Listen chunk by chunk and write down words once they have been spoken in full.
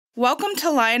Welcome to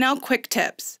Lionel Quick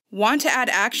Tips. Want to add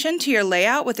action to your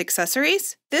layout with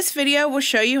accessories? This video will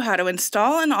show you how to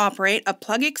install and operate a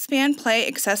Plug Expand Play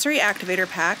accessory activator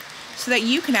pack so that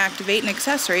you can activate an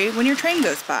accessory when your train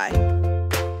goes by.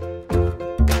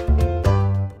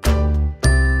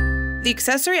 The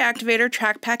accessory activator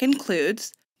track pack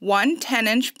includes one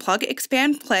 10-inch Plug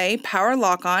Expand Play power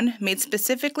lock-on made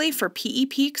specifically for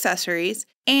PEP accessories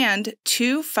and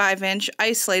two 5-inch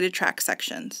isolated track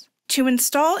sections. To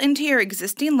install into your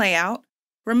existing layout,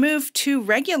 remove two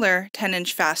regular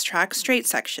 10-inch fast track straight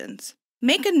sections.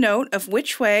 Make a note of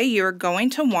which way you are going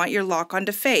to want your lock-on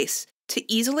to face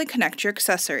to easily connect your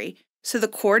accessory so the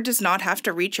cord does not have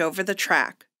to reach over the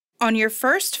track. On your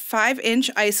first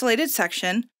 5-inch isolated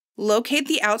section, locate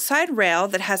the outside rail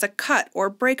that has a cut or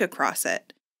break across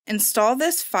it. Install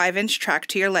this 5-inch track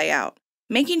to your layout,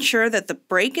 making sure that the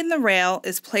break in the rail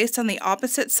is placed on the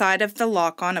opposite side of the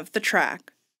lock-on of the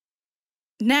track.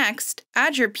 Next,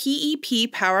 add your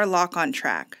PEP power lock-on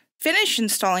track. Finish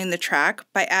installing the track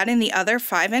by adding the other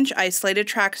 5-inch isolated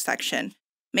track section,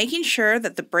 making sure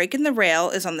that the break in the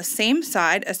rail is on the same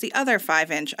side as the other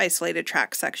 5-inch isolated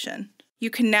track section.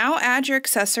 You can now add your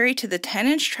accessory to the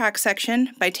 10-inch track section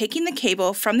by taking the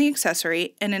cable from the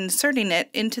accessory and inserting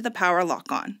it into the power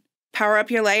lock-on. Power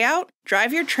up your layout,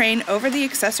 drive your train over the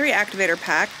accessory activator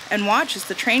pack, and watch as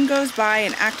the train goes by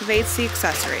and activates the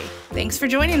accessory. Thanks for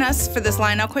joining us for this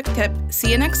Lionel Quick Tip.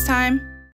 See you next time.